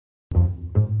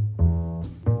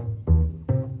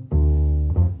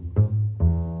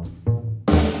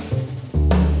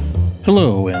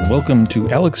Hello, and welcome to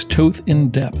Alex Toth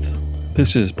in Depth.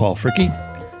 This is Paul Fricke,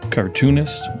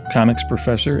 cartoonist, comics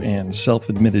professor, and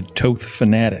self-admitted Toth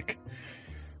fanatic.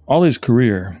 All his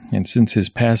career, and since his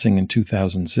passing in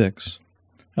 2006,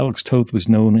 Alex Toth was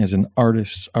known as an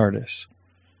artist's artist.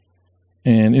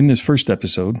 And in this first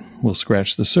episode, we'll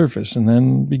scratch the surface and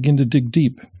then begin to dig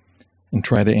deep and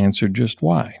try to answer just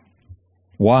why.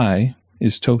 Why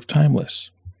is Toth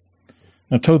timeless?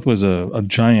 Now, Toth was a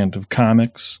giant of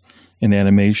comics and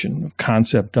animation,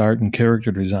 concept art and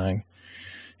character design.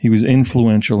 He was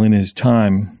influential in his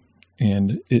time,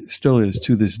 and it still is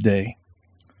to this day.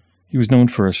 He was known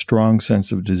for a strong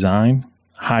sense of design,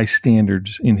 high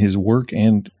standards in his work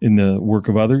and in the work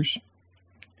of others.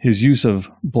 His use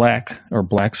of black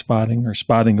spotting or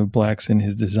spotting of blacks in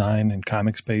his design and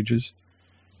comics pages,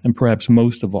 and perhaps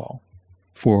most of all,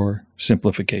 for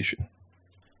simplification.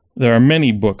 There are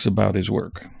many books about his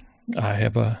work. I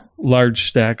have a large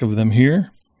stack of them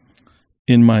here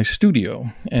in my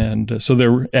studio, and so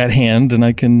they're at hand, and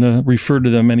I can refer to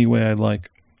them any way I'd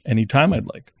like, anytime I'd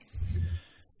like.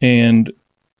 And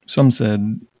some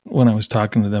said, when I was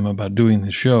talking to them about doing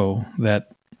the show,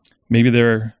 that maybe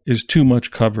there is too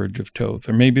much coverage of Toth,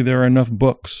 or maybe there are enough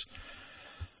books.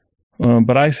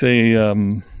 But I say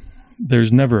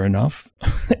there's never enough,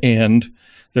 and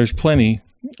there's plenty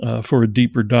for a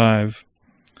deeper dive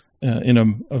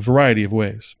in a variety of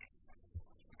ways.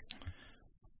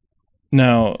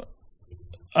 Now,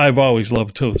 I've always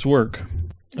loved Toth's work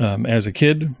as a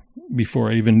kid,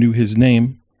 before I even knew his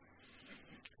name,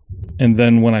 and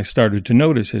then when I started to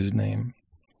notice his name.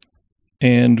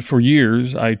 And for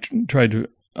years, I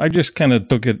just kind of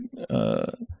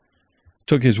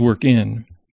took his work in,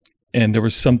 and there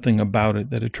was something about it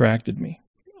that attracted me.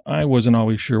 I wasn't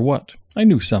always sure what. I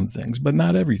knew some things, but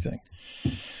not everything.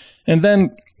 And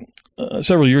then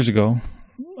several years ago,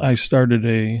 I started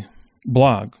a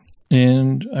blog,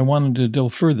 and I wanted to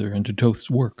delve further into Toth's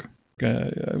work. I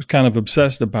was kind of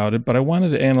obsessed about it, but I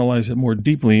wanted to analyze it more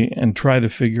deeply and try to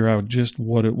figure out just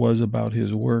what it was about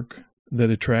his work that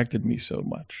attracted me so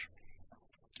much.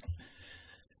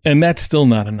 And that's still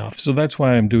not enough, so that's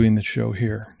why I'm doing the show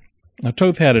here. Now,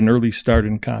 Toth had an early start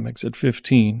in comics at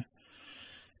 15,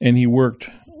 and he worked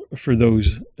for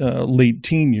those late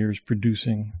teen years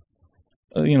producing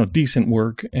decent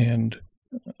work and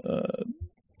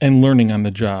learning on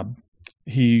the job.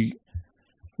 He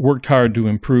worked hard to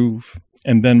improve,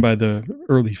 and then by the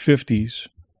early 50s,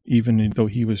 even though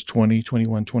he was 20,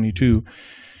 21, 22,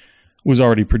 was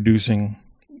already producing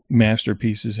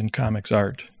masterpieces in comics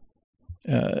art.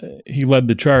 He led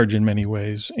the charge in many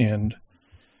ways and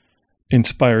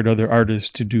inspired other artists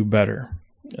to do better.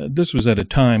 This was at a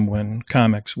time when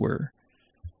comics were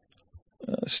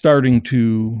starting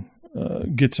to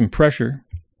get some pressure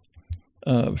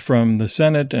from the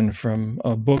Senate and from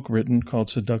a book written called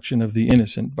Seduction of the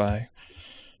Innocent by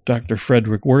Dr.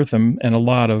 Frederick Wertham, and a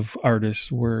lot of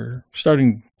artists were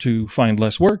starting to find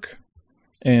less work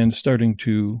and starting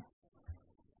to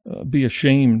be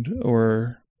ashamed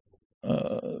or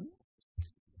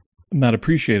not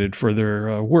appreciated for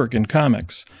their work in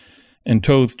comics. And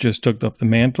Toth just took up the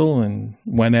mantle and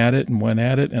went at it,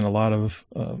 and a lot of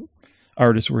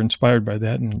artists were inspired by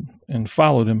that and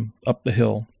followed him up the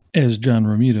hill, as John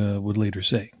Romita would later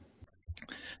say.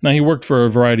 Now, he worked for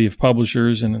a variety of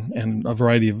publishers and a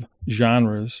variety of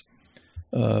genres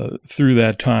through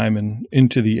that time and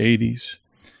into the 80s.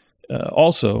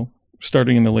 Also,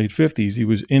 starting in the late 50s, he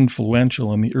was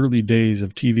influential in the early days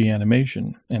of TV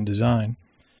animation and design.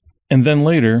 And then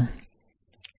later,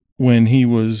 when he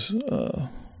was a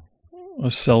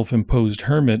self-imposed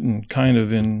hermit and kind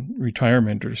of in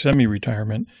retirement or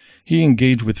semi-retirement, he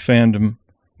engaged with fandom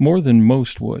more than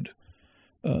most would,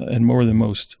 and more than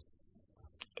most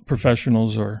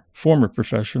professionals or former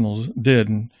professionals did.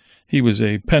 And he was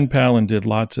a pen pal and did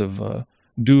lots of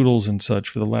doodles and such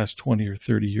for the last 20 or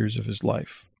 30 years of his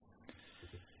life.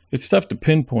 It's tough to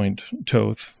pinpoint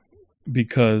Toth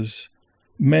because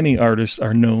many artists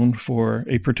are known for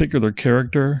a particular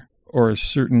character or a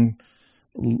certain,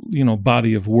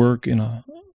 body of work in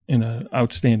an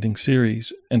outstanding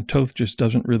series, and Toth just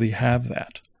doesn't really have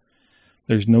that.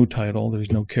 There's no title,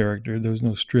 there's no character, there's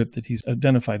no strip that he's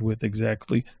identified with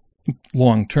exactly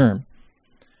long term.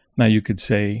 Now, you could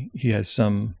say he has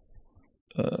some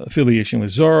affiliation with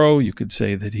Zorro. You could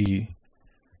say that he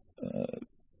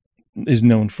is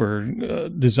known for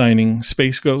designing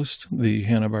Space Ghost, the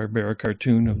Hanna-Barbera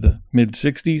cartoon of the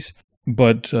mid-'60s.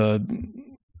 But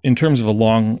in terms of a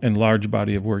long and large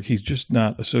body of work, he's just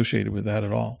not associated with that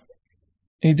at all.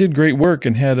 He did great work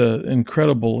and had an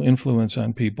incredible influence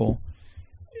on people,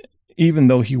 even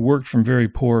though he worked from very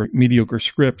poor, mediocre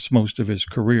scripts most of his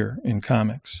career in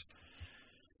comics.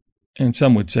 And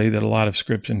some would say that a lot of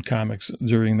scripts in comics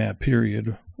during that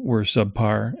period were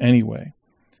subpar anyway.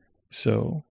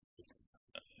 So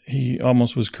he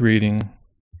almost was creating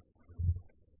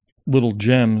little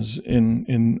gems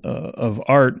of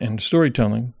art and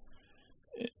storytelling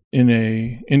in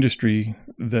a industry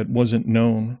that wasn't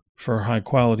known for high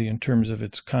quality in terms of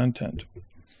its content.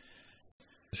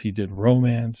 He did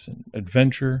romance and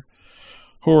adventure,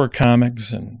 horror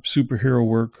comics and superhero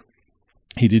work.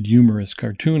 He did humorous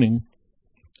cartooning,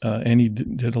 and he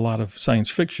did a lot of science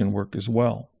fiction work as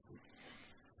well.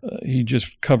 He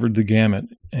just covered the gamut,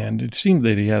 and it seemed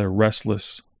that he had a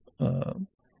restless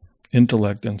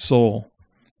intellect and soul,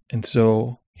 and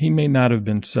so he may not have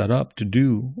been set up to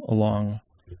do a long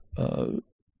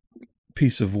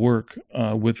piece of work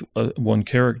with one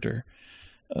character.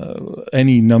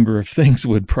 Any number of things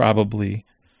would probably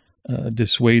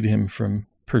dissuade him from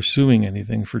pursuing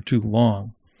anything for too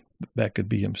long. That could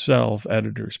be himself,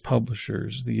 editors,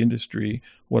 publishers, the industry,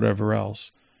 whatever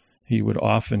else. He would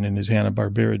often, in his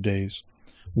Hanna-Barbera days,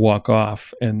 walk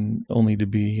off and only to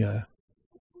be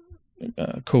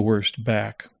coerced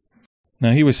back.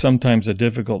 Now, he was sometimes a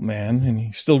difficult man, and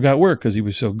he still got work because he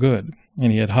was so good.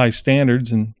 And he had high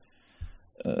standards, and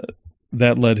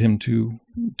that led him to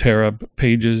tear up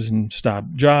pages and stop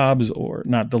jobs or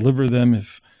not deliver them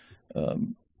if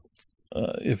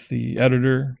the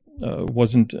editor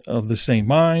wasn't of the same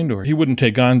mind, or he wouldn't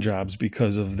take on jobs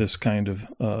because of this kind of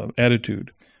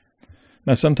attitude.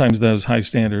 Now, sometimes those high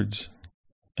standards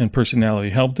and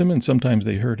personality helped him, and sometimes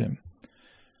they hurt him.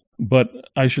 But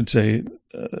I should say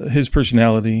his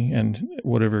personality and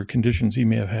whatever conditions he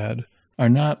may have had are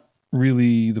not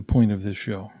really the point of this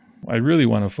show. I really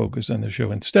want to focus on the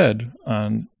show instead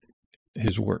on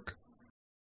his work.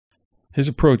 His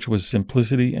approach was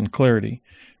simplicity and clarity,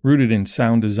 rooted in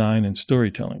sound design and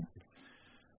storytelling.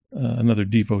 Another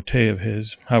devotee of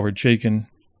his, Howard Chaykin,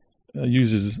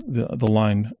 uses the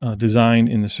line, design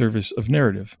in the service of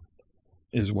narrative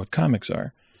is what comics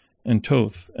are, and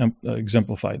Toth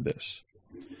exemplified this.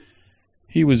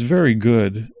 He was very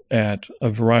good at a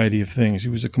variety of things. He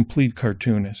was a complete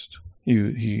cartoonist.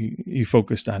 He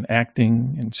focused on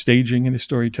acting and staging in his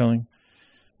storytelling,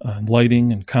 on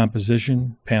lighting and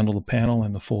composition, panel to panel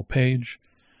and the full page.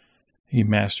 He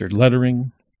mastered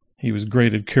lettering. He was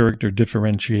great at character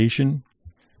differentiation,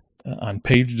 on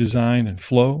page design and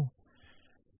flow.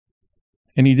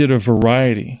 And he did a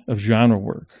variety of genre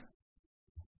work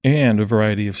and a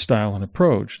variety of style and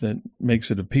approach that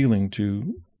makes it appealing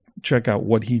to check out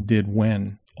what he did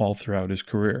when all throughout his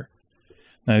career.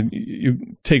 Now,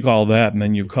 you take all that and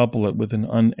then you couple it with an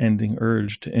unending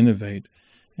urge to innovate,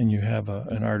 and you have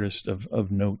an artist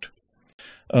of note.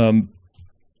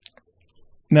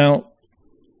 Now,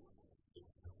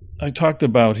 I talked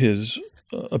about his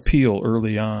appeal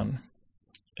early on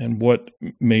and what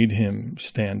made him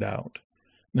stand out.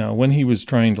 Now, when he was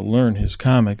trying to learn his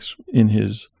comics in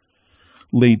his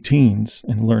late teens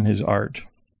and learn his art,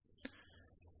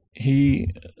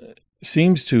 he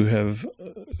seems to have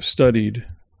studied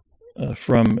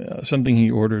from something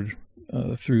he ordered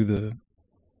through the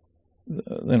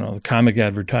comic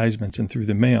advertisements and through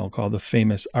the mail called the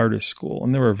Famous Artist School.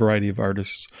 And there were a variety of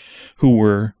artists who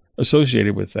were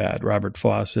associated with that, Robert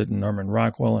Fawcett and Norman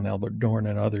Rockwell and Albert Dorn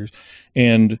and others.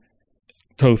 And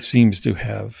Toth seems to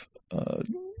have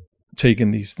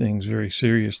taken these things very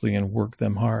seriously and worked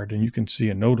them hard. And you can see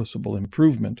a noticeable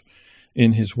improvement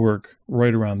in his work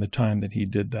right around the time that he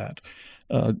did that.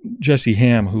 Jesse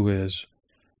Hamm, who has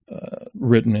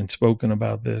written and spoken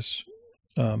about this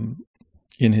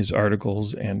in his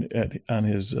articles and on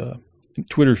his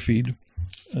Twitter feed,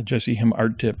 Jesse Hamm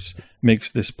Art Tips,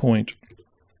 makes this point,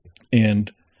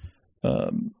 and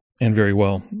very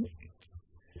well.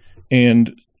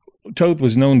 And Toth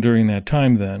was known during that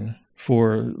time then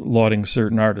for lauding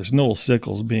certain artists, Noel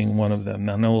Sickles being one of them.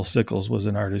 Now, Noel Sickles was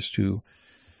an artist who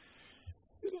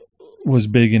was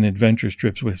big in adventure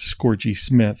strips with Scorchy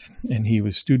Smith, and he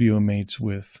was studio mates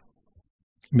with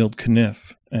Milt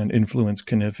Caniff and influenced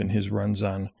Caniff in his runs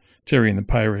on Terry and the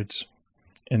Pirates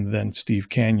and then Steve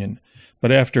Canyon.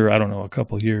 But after, a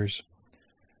couple of years,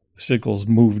 Sickles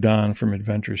moved on from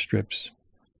adventure strips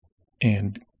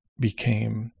and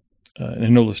became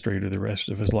an illustrator the rest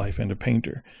of his life and a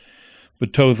painter.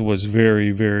 But Toth was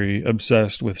very, very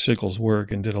obsessed with Sickles'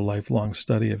 work and did a lifelong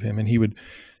study of him. And he would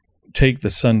take the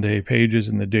Sunday pages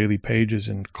and the daily pages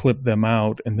and clip them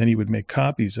out, and then he would make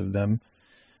copies of them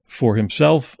for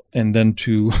himself and then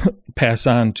to pass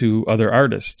on to other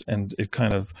artists. And it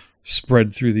kind of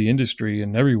spread through the industry,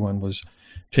 and everyone was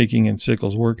taking in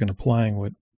Sickles' work and applying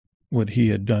what what he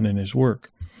had done in his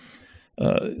work.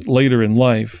 Later in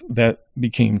life, that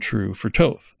became true for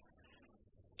Toth.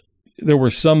 There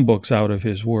were some books out of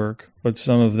his work, but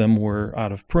some of them were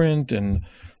out of print, and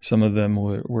some of them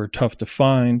were tough to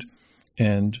find.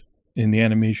 And in the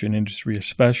animation industry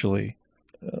especially,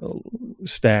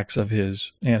 stacks of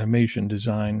his animation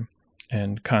design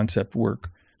and concept work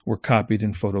were copied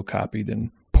and photocopied and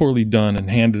poorly done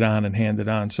and handed on and handed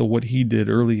on. So what he did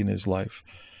early in his life,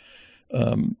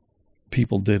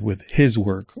 people did with his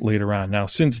work later on. Now,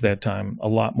 since that time, a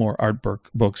lot more art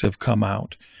books have come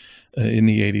out. In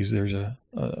the 80s, there's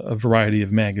a variety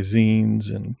of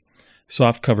magazines and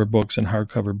softcover books and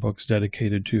hardcover books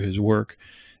dedicated to his work,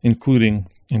 including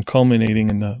and culminating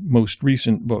in the most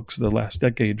recent books, the last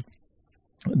decade,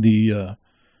 the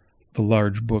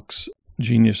large books,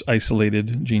 Genius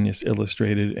Isolated, Genius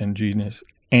Illustrated, and Genius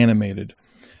Animated.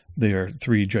 They are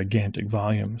 3 gigantic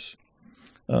volumes.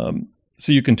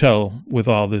 So you can tell with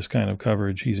all this kind of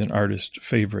coverage, he's an artist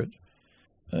favorite.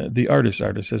 The artist,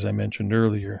 as I mentioned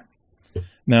earlier.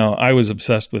 Now, I was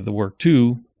obsessed with the work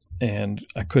too, and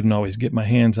I couldn't always get my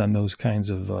hands on those kinds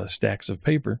of stacks of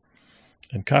paper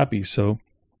and copies. So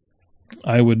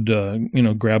I would,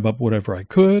 grab up whatever I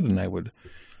could, and I would,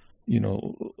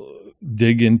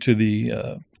 dig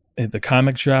into at the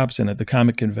comic shops and at the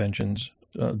comic conventions,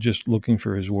 just looking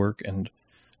for his work and,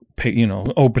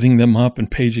 opening them up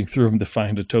and paging through them to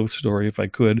find a Toth story if I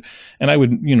could. And I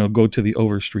would, go to the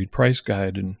Overstreet Price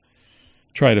Guide and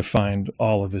try to find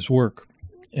all of his work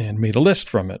and made a list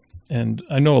from it. And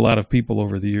I know a lot of people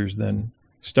over the years then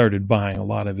started buying a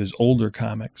lot of his older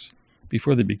comics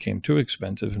before they became too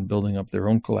expensive and building up their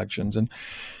own collections. And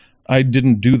I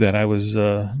didn't do that. I was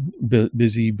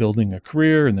busy building a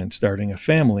career and then starting a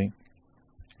family.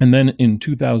 And then in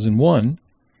 2001,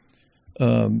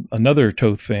 another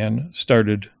Toth fan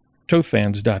started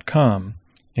tothfans.com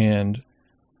and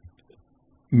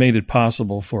made it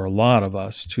possible for a lot of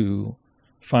us to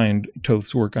find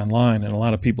Toth's work online. And a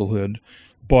lot of people who had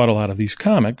bought a lot of these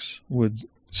comics would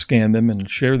scan them and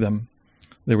share them.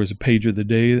 There was a page of the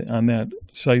day on that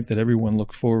site that everyone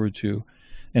looked forward to.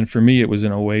 And for me, it was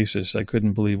an oasis. I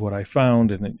couldn't believe what I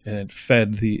found, and it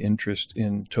fed the interest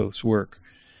in Toth's work,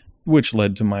 which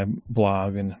led to my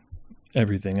blog and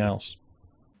everything else.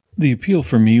 The appeal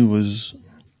for me was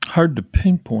hard to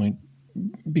pinpoint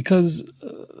because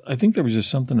I think there was just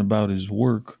something about his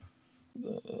work,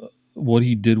 what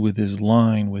he did with his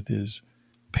line, with his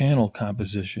panel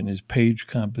composition, his page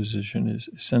composition, his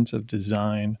sense of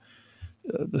design,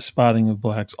 the spotting of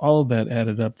blacks, all of that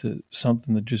added up to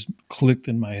something that just clicked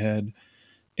in my head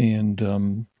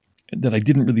and that I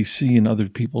didn't really see in other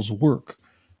people's work,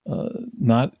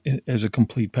 not as a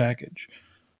complete package.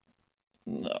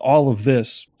 All of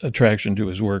this attraction to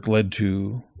his work led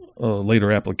to a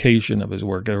later application of his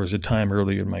work. There was a time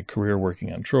earlier in my career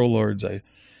working on Troll Lords.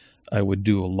 I would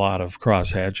do a lot of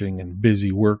cross-hatching and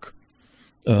busy work.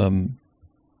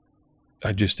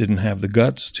 I just didn't have the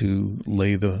guts to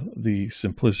lay the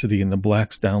simplicity and the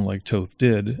blacks down like Toth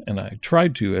did, and I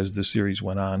tried to as the series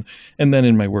went on, and then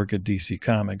in my work at DC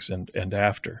Comics and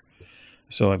after.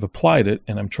 So I've applied it,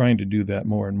 and I'm trying to do that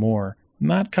more and more.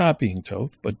 Not copying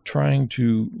Toth, but trying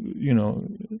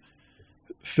to,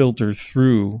 filter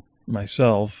through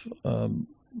myself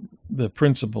the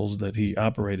principles that he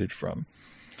operated from.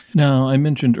 Now, I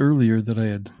mentioned earlier that I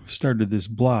had started this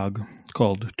blog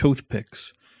called Toth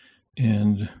Picks,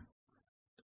 and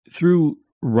through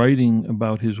writing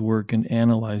about his work and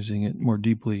analyzing it more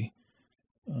deeply,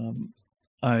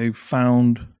 I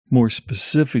found more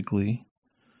specifically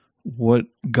what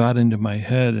got into my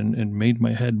head and made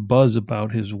my head buzz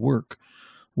about his work.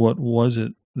 What was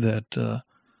it that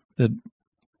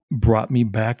brought me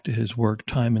back to his work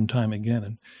time and time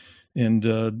again?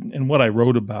 And what I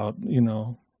wrote about,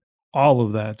 all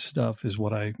of that stuff is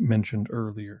what I mentioned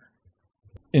earlier.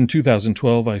 In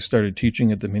 2012, I started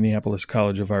teaching at the Minneapolis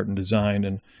College of Art and Design,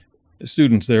 and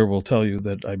students there will tell you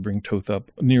that I bring Toth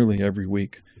up nearly every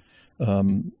week.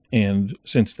 And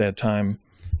since that time,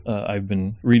 I've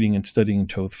been reading and studying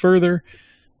Toth further,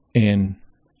 and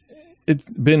it's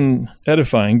been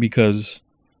edifying because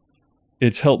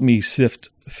it's helped me sift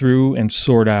through and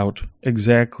sort out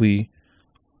exactly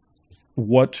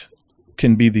what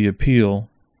can be the appeal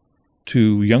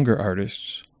to younger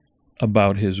artists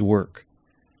about his work.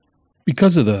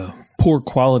 Because of the poor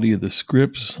quality of the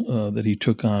scripts that he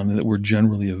took on that were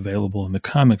generally available in the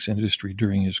comics industry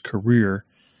during his career,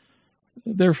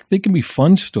 they can be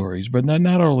fun stories, but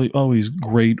not always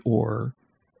great or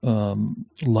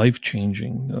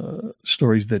life-changing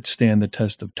stories that stand the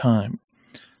test of time.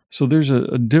 So there's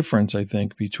a difference, I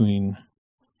think, between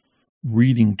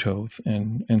reading Toth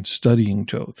and studying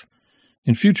Toth.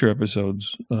 In future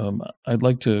episodes, I'd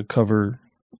like to cover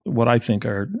what I think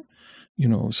are,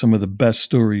 some of the best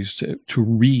stories to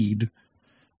read,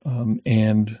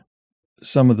 and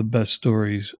some of the best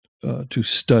stories to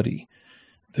study.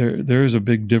 There is a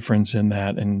big difference in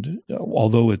that, and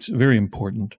although it's very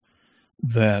important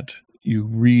that you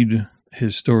read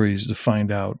his stories to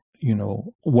find out,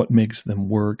 what makes them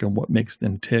work and what makes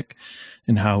them tick,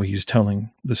 and how he's telling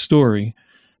the story,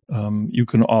 you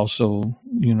can also,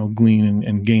 glean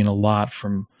and gain a lot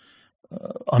from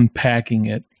unpacking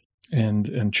it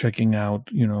and checking out,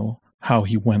 how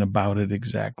he went about it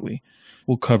exactly.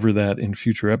 We'll cover that in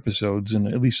future episodes, and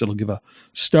at least it'll give a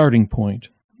starting point,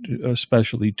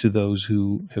 especially to those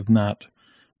who have not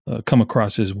come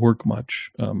across his work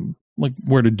much, like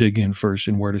where to dig in first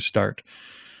and where to start.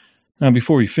 Now,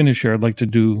 before we finish here, I'd like to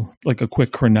do like a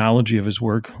quick chronology of his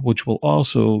work, which will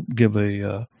also give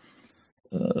an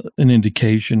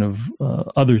indication of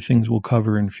other things we'll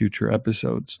cover in future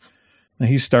episodes. Now,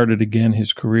 he started again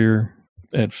his career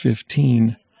at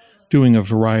 15, doing a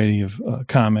variety of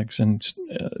comics, and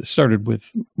started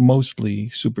with mostly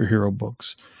superhero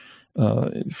books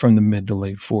from the mid to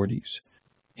late 40s.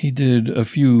 He did a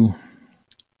few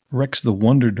Rex the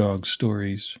Wonder Dog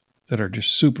stories that are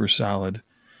just super solid.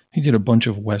 He did a bunch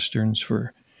of westerns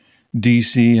for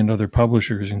DC and other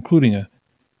publishers, including a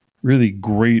really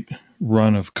great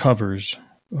run of covers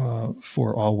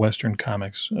for all Western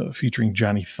comics featuring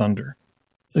Johnny Thunder.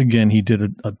 Again, he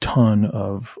did a ton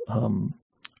of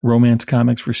romance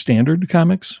comics for Standard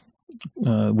Comics,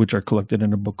 which are collected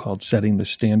in a book called Setting the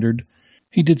Standard.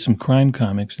 He did some crime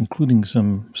comics, including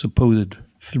some supposed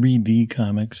 3D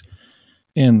comics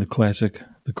and the classic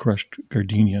The Crushed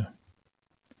Gardenia.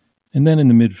 And then in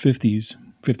the mid-50s,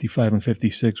 55 and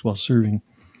 56, while serving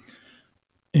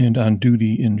and on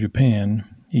duty in Japan,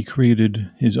 he created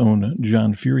his own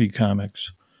John Fury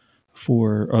comics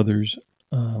for others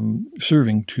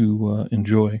serving to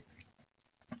enjoy.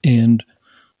 And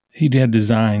he'd had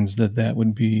designs that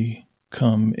would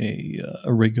become a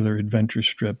regular adventure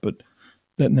strip, but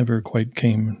that never quite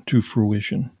came to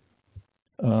fruition.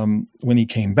 When he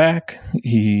came back,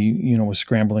 he, was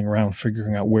scrambling around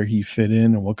figuring out where he fit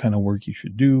in and what kind of work he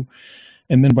should do.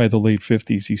 And then by the late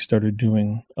 50s, he started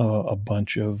doing a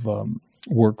bunch of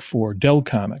work for Dell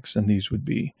Comics, and these would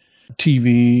be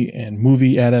TV and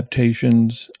movie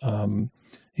adaptations.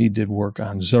 He did work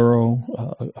on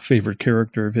Zorro, a favorite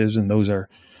character of his, and those are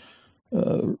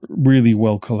really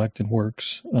well-collected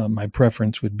works. My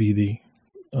preference would be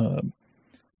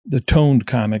the toned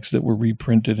comics that were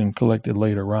reprinted and collected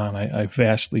later on. I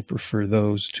vastly prefer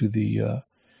those to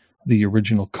the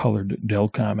original colored Dell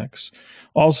Comics.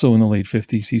 Also in the late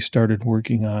 50s, he started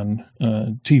working on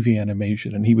TV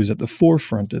animation, and he was at the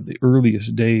forefront of the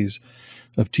earliest days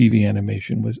of TV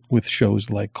animation with shows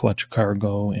like Clutch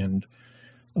Cargo and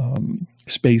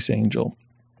Space Angel.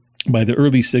 By the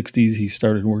early 60s, he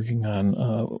started working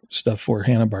on stuff for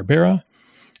Hanna-Barbera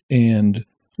and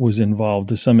was involved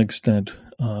to some extent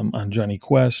on Johnny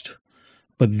Quest,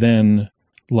 but then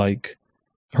like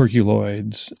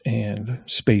Herculoids and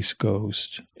Space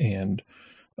Ghost and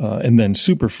then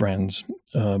Super Friends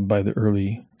by the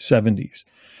early 70s.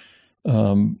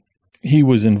 He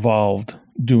was involved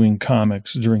doing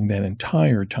comics during that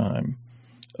entire time,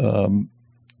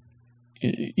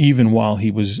 even while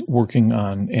he was working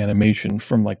on animation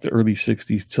from like the early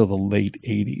 60s till the late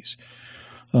 80s.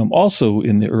 Also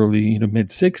in the early mid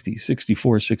 60s,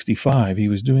 64, 65, he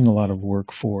was doing a lot of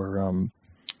work for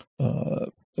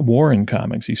Warren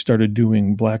Comics. He started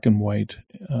doing black and white,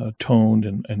 toned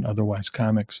and otherwise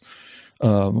comics,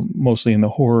 mostly in the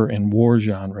horror and war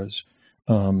genres.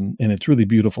 And it's really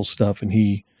beautiful stuff. And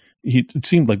he it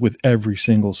seemed like with every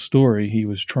single story, he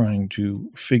was trying to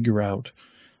figure out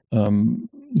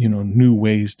new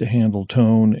ways to handle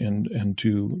tone and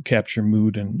to capture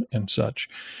mood and such.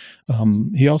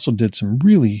 He also did some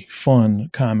really fun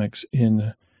comics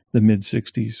in the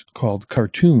mid-60s called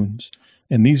cartoons,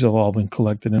 and these have all been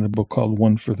collected in a book called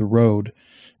One for the Road.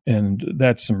 And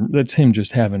that's him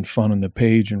just having fun on the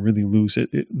page and really loose.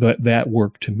 That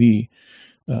work to me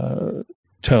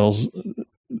tells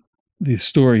the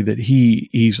story that he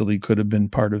easily could have been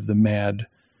part of the Mad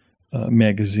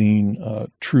magazine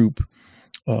troupe.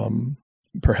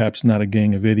 Perhaps not a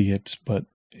gang of idiots, but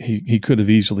he could have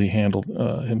easily handled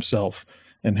himself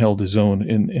and held his own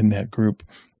in that group.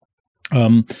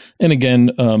 And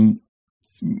again,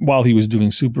 while he was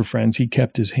doing Super Friends, he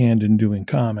kept his hand in doing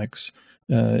comics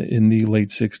in the late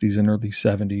 60s and early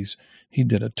 70s. He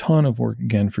did a ton of work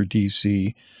again for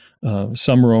DC,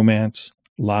 some romance,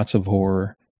 lots of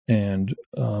horror, and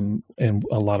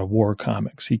a lot of war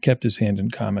comics. He kept his hand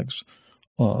in comics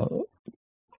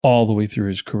all the way through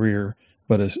his career,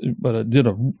 but did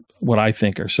what I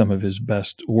think are some of his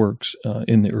best works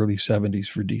in the early 70s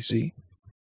for DC.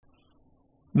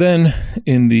 Then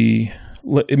in the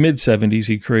mid-70s,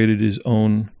 he created his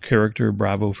own character,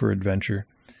 Bravo for Adventure,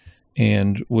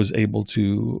 and was able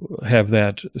to have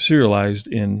that serialized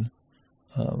in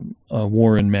a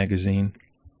Warren magazine,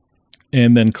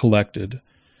 and then collected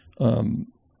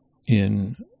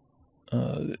in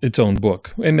its own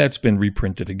book. And that's been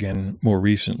reprinted again more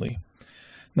recently.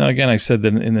 Now, again, I said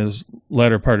that in his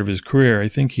latter part of his career, I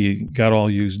think he got all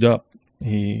used up.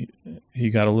 He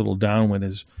got a little down when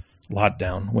his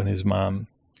mom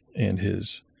and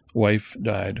his wife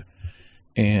died.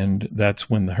 And that's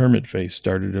when the hermit phase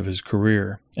started of his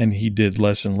career. And he did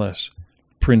less and less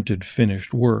printed,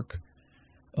 finished work,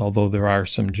 although there are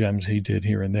some gems he did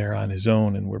here and there on his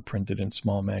own and were printed in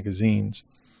small magazines,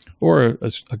 or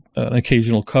an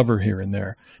occasional cover here and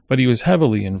there. But he was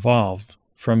heavily involved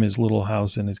from his little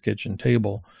house and his kitchen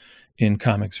table in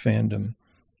comics fandom,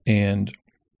 and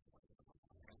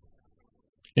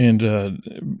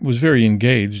was very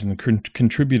engaged and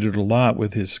contributed a lot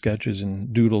with his sketches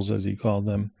and doodles, as he called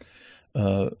them,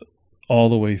 all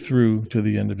the way through to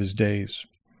the end of his days.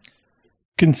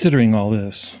 Considering all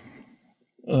this,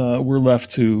 we're left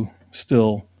to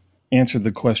still answer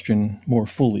the question more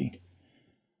fully.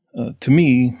 To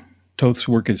me, Toth's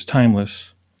work is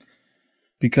timeless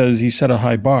because he set a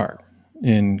high bar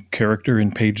in character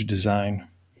and page design,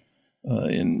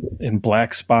 in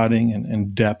black spotting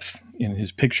and depth in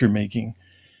his picture making,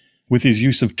 with his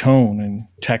use of tone and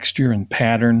texture and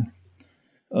pattern,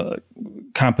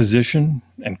 composition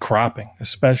and cropping,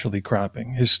 especially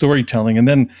cropping, his storytelling, and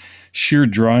then sheer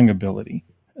drawing ability.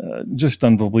 Just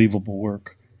unbelievable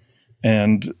work.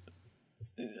 And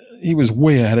he was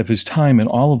way ahead of his time in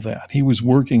all of that. He was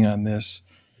working on this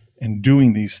and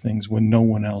doing these things when no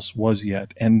one else was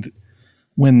yet. And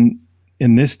when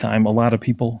in this time, a lot of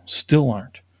people still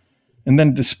aren't. And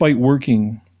then despite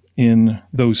working in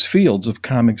those fields of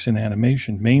comics and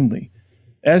animation mainly,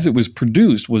 as it was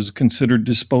produced, was considered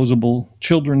disposable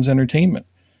children's entertainment.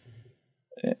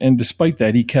 And despite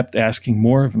that, he kept asking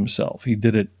more of himself. He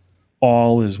did it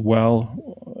all as well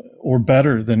or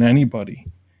better than anybody,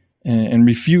 and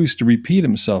refused to repeat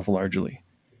himself largely.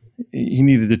 He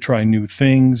needed to try new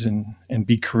things and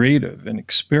be creative and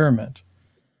experiment.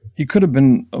 He could have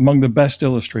been among the best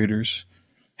illustrators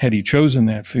had he chosen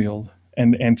that field,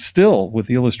 and still, with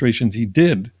the illustrations he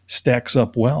did, stacks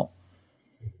up well.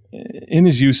 In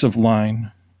his use of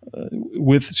line,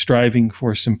 with striving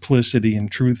for simplicity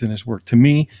and truth in his work, to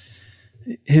me,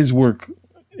 his work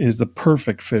is the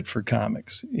perfect fit for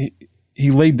comics.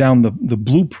 He laid down the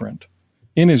blueprint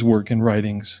in his work and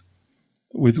writings,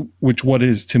 with what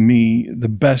is, to me, the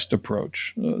best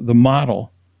approach, the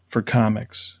model for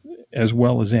comics, as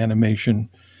well as animation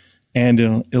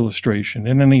and illustration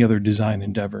and any other design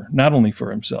endeavor, not only for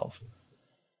himself,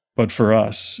 but for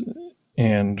us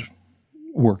and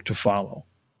work to follow.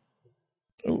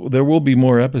 There will be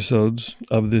more episodes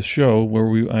of this show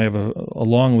where I have a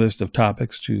long list of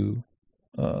topics to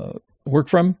work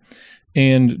from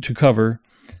and to cover.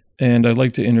 And I'd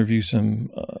like to interview some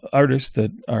artists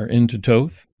that are into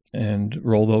Toth and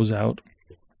roll those out.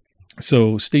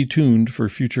 So stay tuned for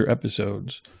future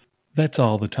episodes. That's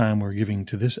all the time we're giving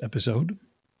to this episode.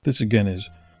 This again is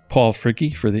Paul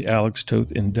Fricke for the Alex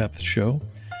Toth In-Depth Show.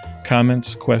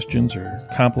 Comments, questions, or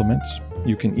compliments,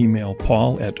 you can email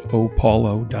Paul at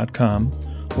opaulo.com,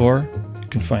 or you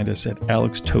can find us at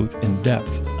Alex Toth In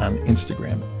Depth on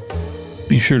Instagram.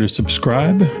 Be sure to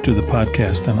subscribe to the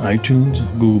podcast on iTunes,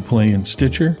 Google Play, and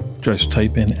Stitcher. Just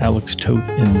type in Alex Toth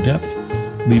In Depth.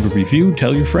 Leave a review,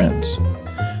 tell your friends.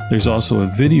 There's also a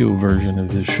video version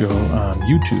of this show on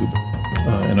YouTube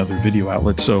and other video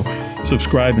outlets, so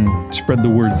subscribe and spread the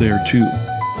word there too.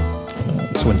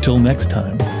 So until next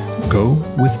time, go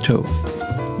with Toth.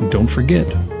 And don't forget,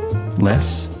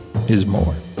 less is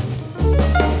more.